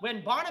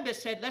 when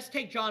Barnabas said, let's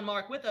take John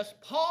Mark with us,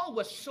 Paul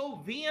was so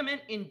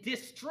vehement in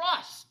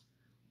distrust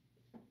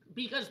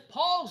because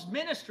Paul's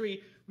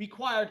ministry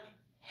required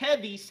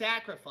heavy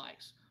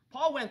sacrifice.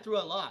 Paul went through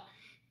a lot.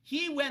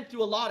 He went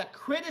through a lot of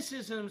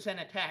criticisms and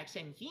attacks,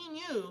 and he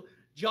knew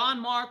John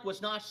Mark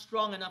was not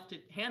strong enough to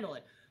handle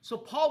it. So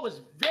Paul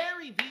was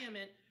very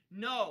vehement.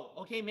 No,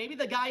 okay, maybe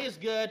the guy is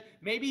good.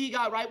 Maybe he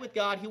got right with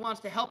God. He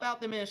wants to help out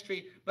the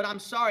ministry, but I'm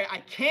sorry, I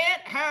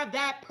can't have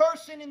that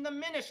person in the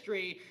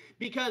ministry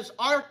because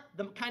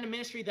the kind of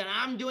ministry that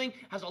I'm doing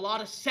has a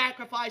lot of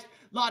sacrifice,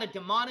 a lot of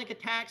demonic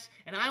attacks,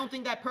 and I don't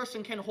think that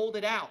person can hold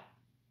it out.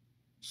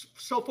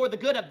 So for the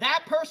good of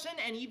that person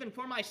and even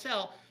for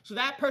myself, so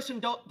that person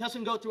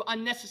doesn't go through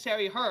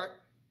unnecessary hurt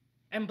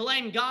and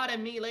blame God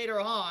and me later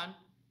on,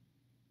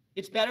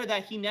 it's better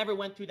that he never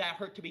went through that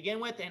hurt to begin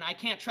with, and I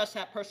can't trust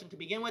that person to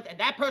begin with, and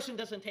that person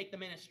doesn't take the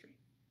ministry.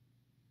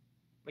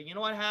 But you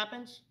know what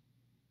happens?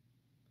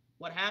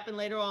 What happened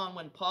later on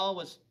when Paul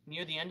was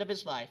near the end of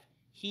his life,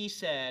 he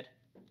said,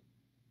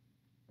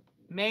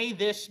 may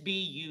this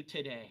be you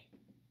today.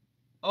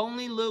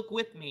 Only Luke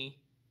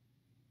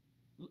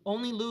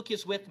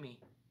is with me.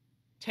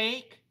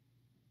 Take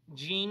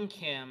Gene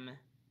Kim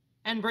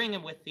and bring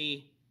him with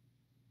thee.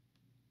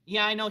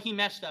 Yeah, I know he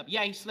messed up.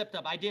 Yeah, he slipped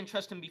up. I didn't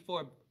trust him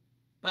before.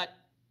 But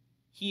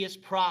he is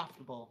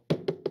profitable,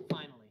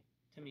 finally,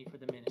 to me for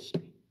the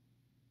ministry.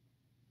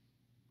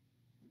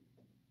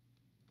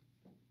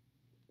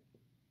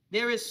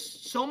 There is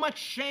so much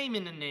shame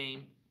in the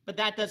name, but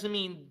that doesn't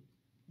mean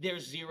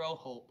there's zero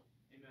hope.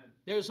 Amen.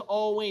 There's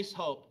always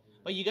hope.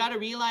 But you got to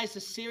realize the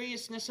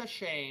seriousness of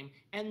shame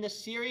and the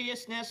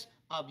seriousness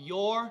of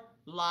your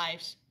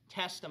life's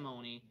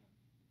testimony.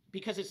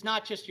 Because it's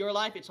not just your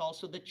life, it's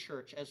also the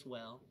church as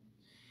well.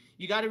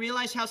 You got to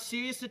realize how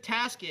serious the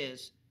task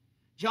is.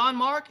 John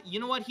Mark, you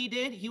know what he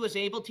did? He was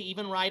able to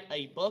even write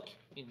a book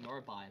in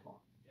your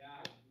Bible. Yeah.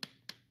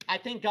 I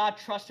think God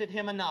trusted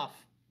him enough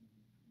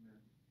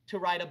to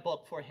write a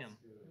book for him.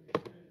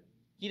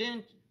 He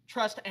didn't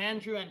trust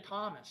Andrew and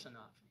Thomas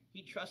enough.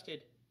 He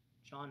trusted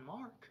John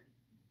Mark,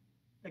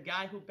 the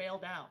guy who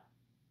bailed out.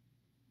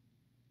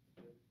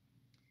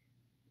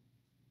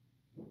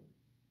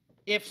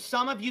 If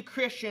some of you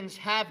Christians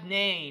have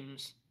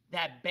names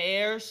that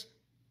bears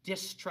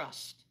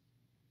distrust,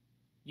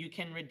 you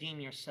can redeem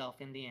yourself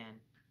in the end.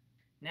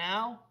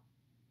 Now,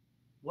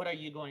 what are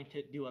you going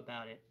to do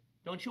about it?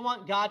 Don't you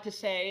want God to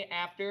say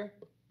after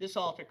this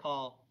altar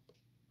call,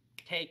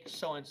 take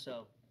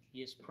so-and-so,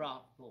 he is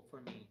profitable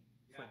for me,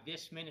 for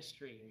this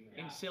ministry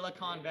in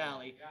Silicon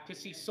Valley, to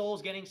see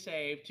souls getting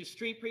saved, to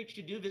street preach,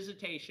 to do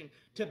visitation,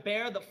 to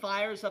bear the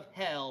fires of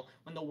hell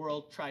when the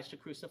world tries to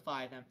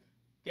crucify them.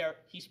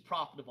 He's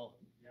profitable.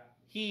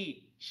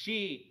 He,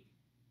 she,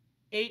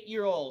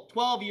 8-year-old,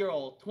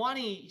 12-year-old,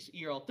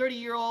 20-year-old,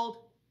 30-year-old,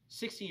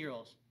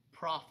 60-year-olds,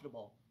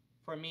 profitable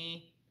for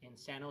me in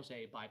San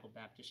Jose Bible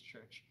Baptist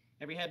Church.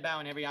 Every head bow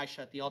and every eye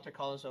shut. The altar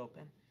call is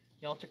open.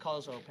 The altar call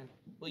is open.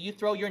 Will you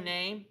throw your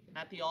name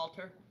at the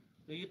altar?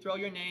 Will you throw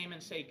your name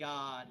and say,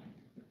 God,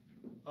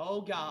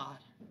 oh God,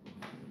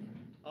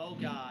 oh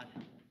God,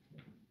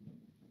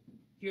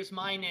 here's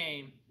my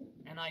name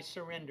and I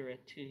surrender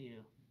it to you.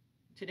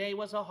 Today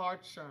was a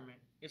hard sermon.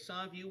 If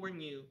some of you were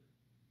new,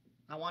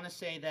 I want to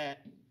say that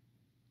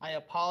I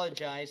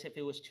apologize if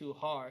it was too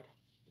hard,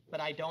 but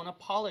I don't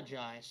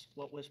apologize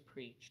what was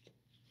preached,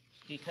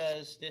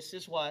 because this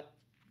is what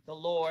the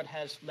Lord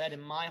has led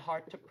in my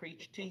heart to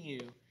preach to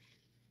you,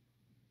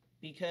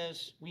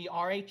 because we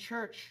are a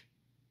church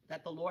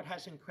that the Lord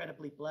has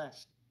incredibly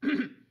blessed.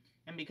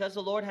 And because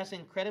the Lord has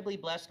incredibly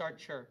blessed our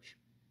church,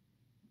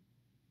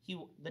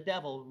 the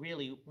devil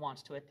really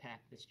wants to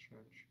attack this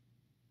church.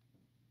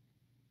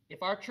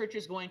 If our church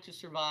is going to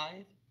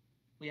survive,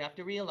 we have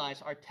to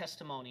realize our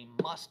testimony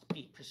must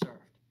be preserved.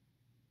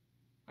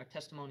 Our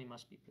testimony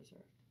must be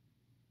preserved.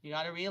 You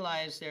got to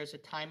realize there's a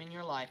time in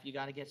your life you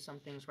got to get some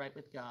things right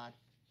with God.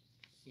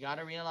 You got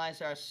to realize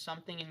there's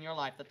something in your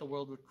life that the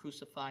world would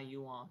crucify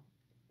you on.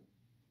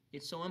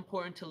 It's so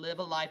important to live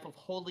a life of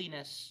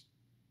holiness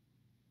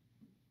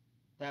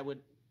that would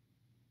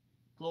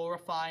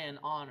glorify and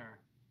honor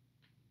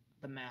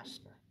the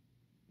Master.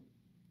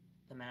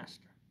 The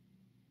Master.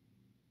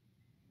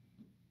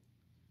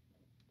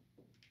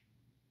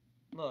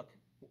 Look,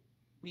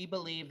 we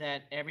believe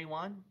that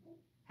everyone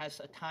has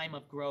a time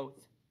of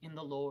growth in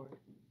the Lord.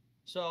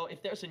 So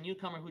if there's a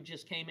newcomer who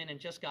just came in and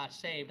just got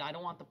saved, I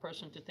don't want the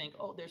person to think,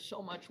 oh, there's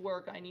so much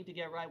work, I need to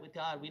get right with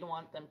God. We don't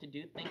want them to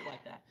think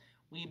like that.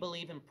 We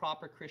believe in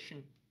proper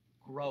Christian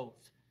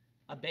growth.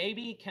 A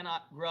baby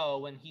cannot grow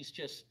when he's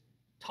just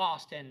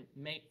tossed and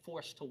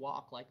forced to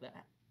walk like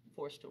that,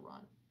 forced to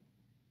run.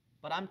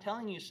 But I'm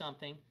telling you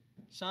something.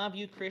 Some of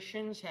you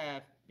Christians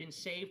have been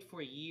saved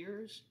for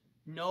years,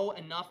 know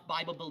enough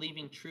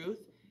Bible-believing truth.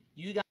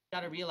 You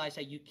got to realize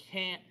that you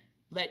can't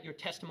let your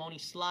testimony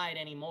slide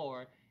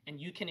anymore, and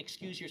you can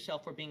excuse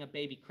yourself for being a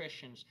baby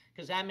Christians,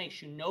 because that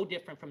makes you no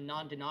different from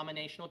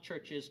non-denominational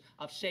churches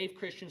of saved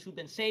Christians who've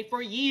been saved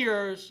for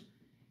years,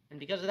 and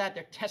because of that,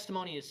 their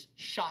testimony is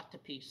shot to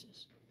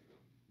pieces.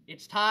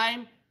 It's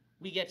time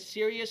we get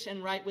serious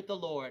and right with the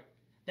Lord,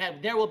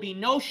 that there will be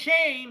no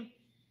shame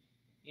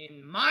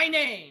in my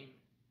name,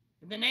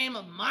 in the name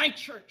of my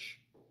church,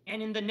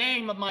 and in the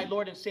name of my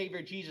Lord and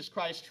Savior Jesus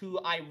Christ, who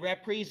I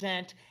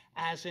represent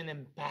as an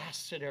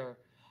ambassador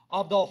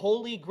of the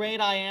holy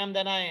great I am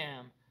that I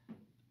am.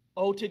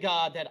 Oh, to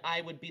God, that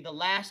I would be the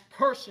last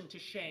person to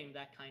shame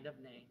that kind of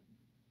name.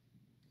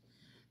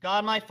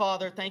 God, my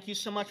Father, thank you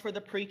so much for the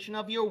preaching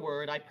of your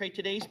word. I pray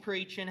today's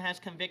preaching has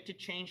convicted,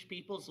 changed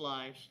people's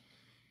lives.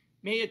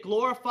 May it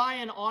glorify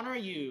and honor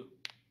you.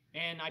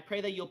 And I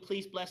pray that you'll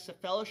please bless the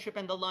fellowship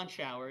and the lunch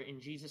hour.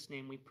 In Jesus'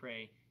 name we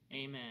pray.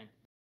 Amen.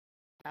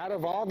 Out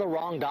of all the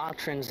wrong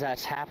doctrines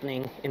that's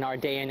happening in our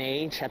day and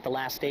age at the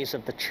last days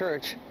of the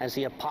church, as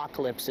the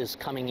apocalypse is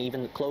coming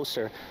even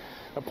closer,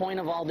 the point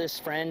of all this,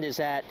 friend, is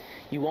that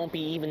you won't be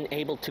even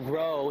able to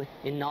grow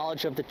in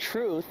knowledge of the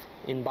truth,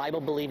 in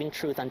Bible-believing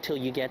truth, until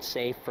you get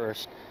saved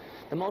first.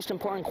 The most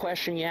important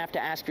question you have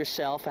to ask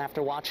yourself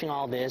after watching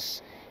all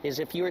this is,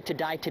 if you were to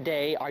die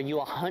today, are you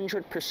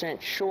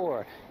 100%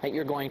 sure that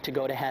you're going to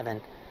go to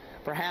heaven?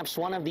 Perhaps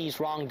one of these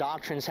wrong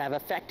doctrines have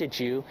affected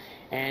you,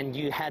 and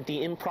you had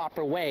the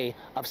improper way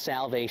of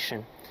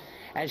salvation.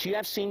 As you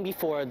have seen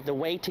before, the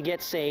way to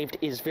get saved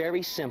is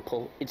very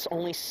simple. It's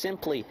only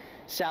simply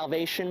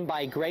salvation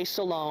by grace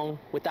alone,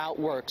 without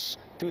works,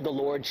 through the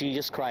Lord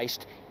Jesus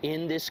Christ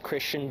in this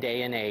Christian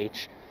day and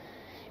age.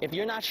 If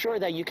you're not sure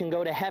that you can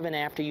go to heaven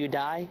after you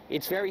die,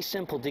 it's very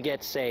simple to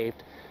get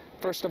saved.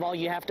 First of all,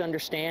 you have to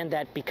understand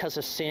that because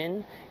of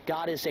sin,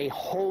 God is a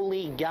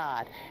holy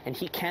God, and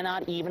He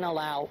cannot even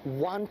allow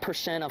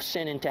 1% of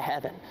sin into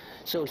heaven.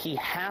 So He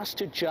has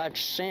to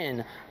judge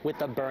sin with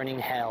a burning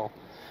hell.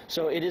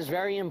 So it is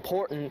very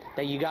important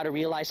that you got to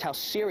realize how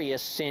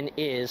serious sin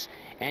is,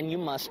 and you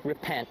must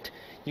repent.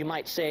 You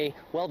might say,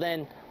 well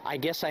then, I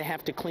guess I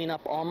have to clean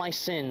up all my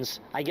sins.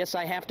 I guess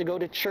I have to go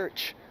to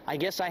church. I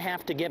guess I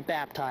have to get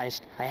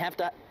baptized. I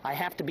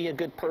have to be a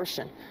good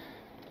person.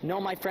 No,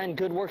 my friend,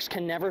 good works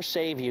can never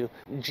save you.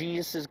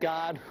 Jesus is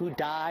God who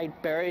died,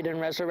 buried,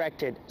 and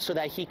resurrected so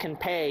that He can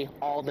pay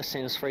all the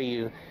sins for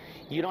you.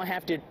 You don't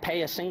have to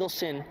pay a single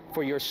sin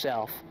for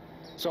yourself.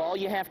 So all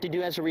you have to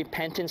do as a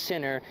repentant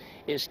sinner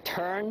is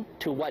turn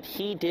to what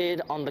He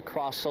did on the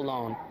cross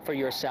alone for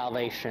your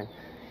salvation.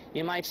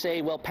 You might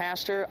say, well,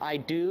 Pastor, I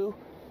do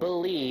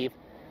believe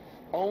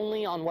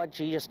only on what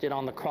Jesus did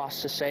on the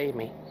cross to save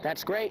me.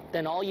 That's great.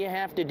 Then all you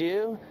have to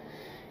do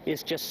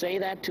is just say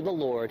that to the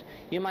Lord.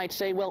 You might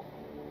say, well,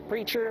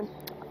 preacher,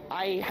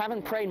 I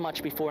haven't prayed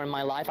much before in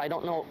my life. I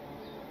don't know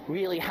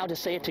really how to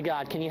say it to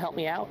God. Can you help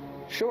me out?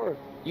 Sure.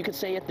 You could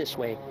say it this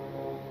way.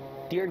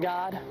 Dear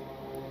God,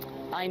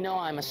 I know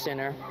I'm a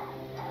sinner.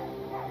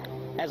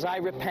 As I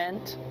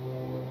repent,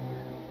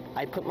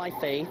 I put my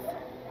faith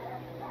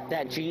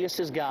that Jesus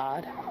is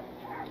God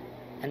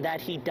and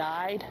that He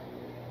died,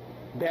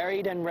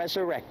 buried, and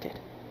resurrected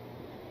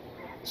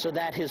so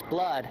that His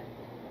blood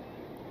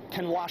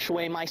can wash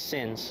away my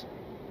sins.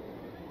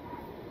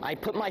 I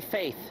put my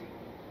faith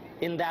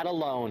in that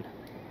alone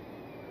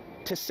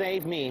to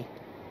save me,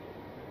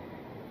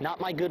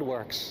 not my good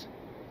works.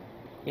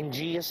 In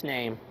Jesus'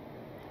 name,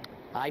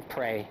 I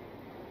pray.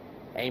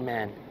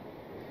 Amen.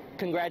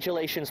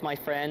 Congratulations, my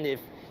friend.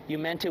 If you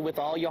meant it with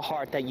all your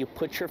heart, that you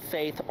put your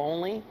faith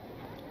only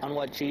on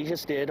what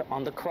Jesus did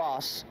on the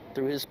cross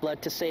through His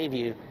blood to save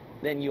you,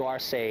 then you are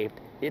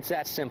saved. It's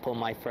that simple,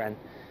 my friend.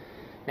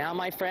 Now,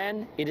 my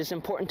friend, it is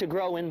important to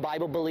grow in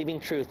Bible-believing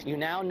truth. You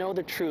now know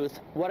the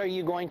truth. What are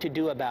you going to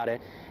do about it?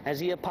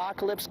 As the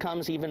apocalypse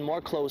comes even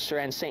more closer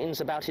and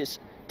Satan's about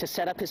to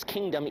set up his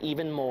kingdom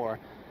even more,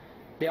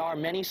 there are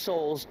many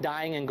souls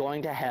dying and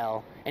going to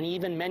hell, and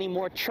even many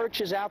more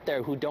churches out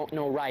there who don't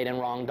know right and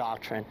wrong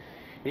doctrine.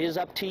 It is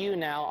up to you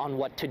now on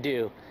what to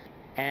do.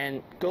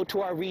 And go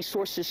to our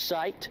resources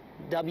site,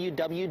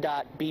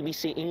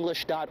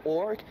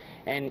 www.bbcenglish.org,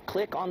 and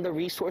click on the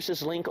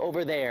resources link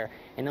over there,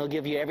 and it'll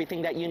give you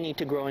everything that you need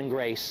to grow in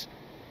grace.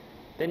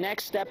 The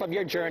next step of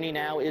your journey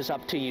now is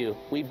up to you.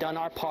 We've done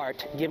our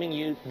part giving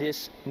you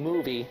this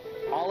movie.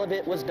 All of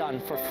it was done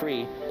for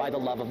free by the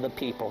love of the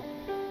people.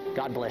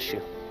 God bless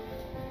you.